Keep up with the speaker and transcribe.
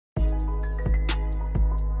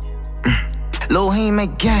Lul Heem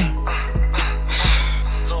make gang.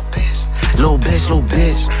 Little bitch, little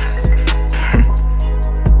bitch.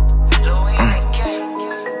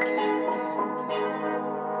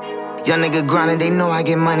 Young nigga grindin', they know I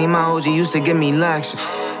get money. My OG used to give me lectures.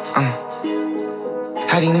 How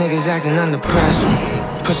these niggas actin' under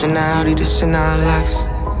pressure? Pushin' the Audi, this shit not Lex.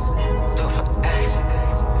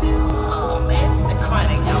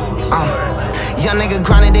 Young nigga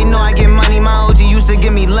grindin', they know I get money. My OG used to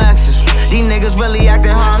give me lectures. These niggas really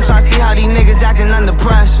actin' hard. I'm tryna see how these niggas actin' under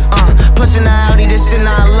pressure. Pushin' the Audi, this shit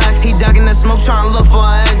not Lex. He duckin' the smoke, tryna look for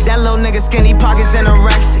an ex. That little nigga skinny pockets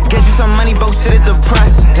anorexic. Get you some money, both shit is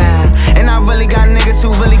depressing. Damn. And I really got niggas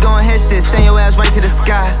who really gon' hit shit. Send your ass right to the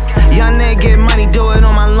sky. Young nigga get money, do it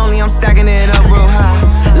on my lonely. I'm stacking it up real high.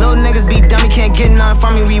 Little niggas be dummy, can't get nothing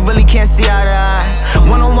from me. We really can't see eye to eye.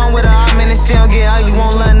 One-on-one with a eye, man, this shit don't get ugly.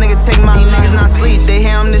 Won't let a nigga take my niggas not sleep. They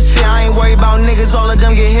hear I'm this shit, I ain't worried about niggas. All of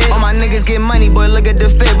them get hit. All my niggas get money, boy, look at the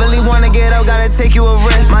fit. Really wanna get up, gotta take you a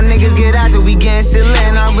risk. My niggas get active, we getting shit lit.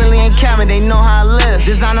 And I really ain't capping, they know how I live.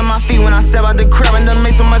 Design on my feet when I step out the crib. And done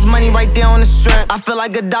make so much money right there on the strip. I feel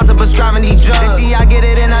like a doctor prescribing these drugs. They see I get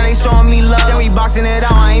it in, now they showing me love. Then we boxing it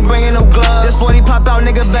out, I ain't bringing no gloves. This 40 pop out,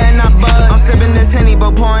 nigga better not buzz. I'm sipping this Henny,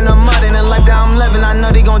 but pouring the mud. In the life that I'm living, I know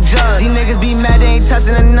they gon' judge. These niggas be mad, they ain't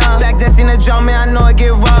touching enough. Back then seen the drum, man, I know it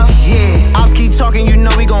get rough. Yeah, ops keep talking, you know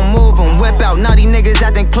we gon' move em. Whip out, now these niggas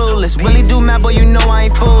acting clueless. Really do mad, but you know I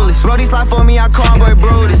ain't foolish. Brody slide for me, I call boy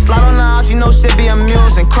Brutus. Slide on the ops, you know shit be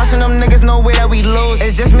amusing. Crushing them niggas, no way that we lose.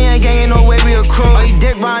 It's just me and gang, ain't no way we a crew. All these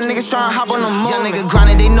dick riding niggas tryna hop on the move. Young nigga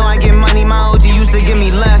grindin', they know I get money. My OG used to give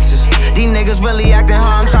me lectures. These niggas really acting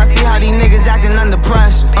hard, I'm tryna see how these niggas acting under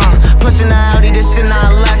pressure. Pushin' the Audi, this shit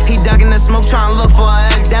not Lex. He duckin' the smoke, tryna look for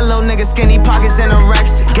an ex. That little nigga skinny pockets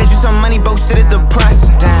anorexic. Get you some money, both shit is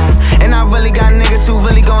depressing. Damn. And I really got niggas who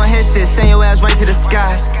really gon' hit shit. Send your ass right to the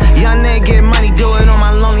sky. Young nigga get money, do it on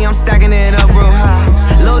my lonely. I'm stacking it up real high.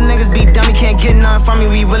 Little niggas be dummy, can't get nothing from me.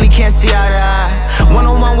 We really can't see eye to eye.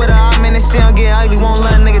 One-on-one with a eye, man, this shit don't get ugly. Won't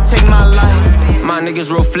let a nigga take my life. My niggas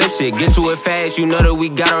real flip shit. Get to it fast, you know that we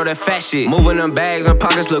got all that fat shit. Moving them bags, them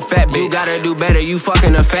pockets look fat, bitch. You gotta do better, you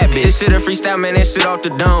fucking a fat bitch. This shit a freestyle, man, that shit off the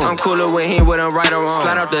dome. I'm cooler with him, with him right or wrong.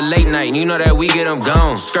 Slide out the late night, you know that we get them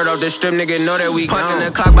gone. Skirt off the strip, nigga, know that we punching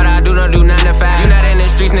the clock, but I don't do 9 to 5. You not in the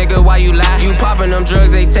streets, nigga, why you lie? You popping them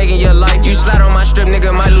drugs, they taking your life. You slide on my strip,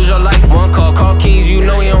 nigga, might lose your life. One call keys, you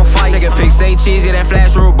know he don't fight. Take a pic, say cheese, yeah, that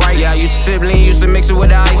flash real bright. Yeah, I used to sip lean, used to mix it with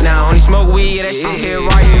the ice. Now I only smoke weed, yeah, that shit hit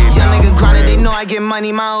right. Young nigga grindin', they know I get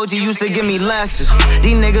money. My OG used to give me lectures.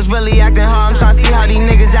 These niggas really acting hard, I'm tryna see how these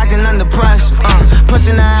niggas acting under pressure.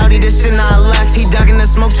 Pushin' the Audi, this shit not Lex. He duckin' the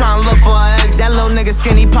smoke, tryna look for an ex. That little nigga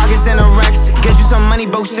skinny pockets anorexic. Get you some money,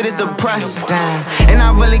 both shit is depressing. Damn. And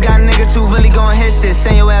I really got niggas who really gon' hit shit.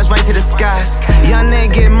 Send your ass right to the sky. Young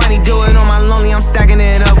nigga get money, do it on my lonely. I'm stacking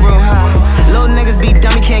it up real high. Little niggas be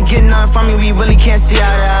dummy, can't get nothing from me. We really can't see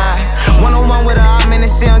eye to eye. One-on-one with a eye, man,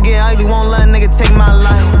 this shit don't get ugly. Won't let a nigga take my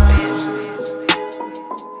life.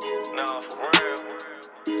 No, for real.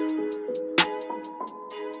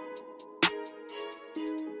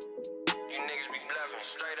 You niggas be bluffing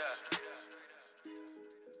straight up.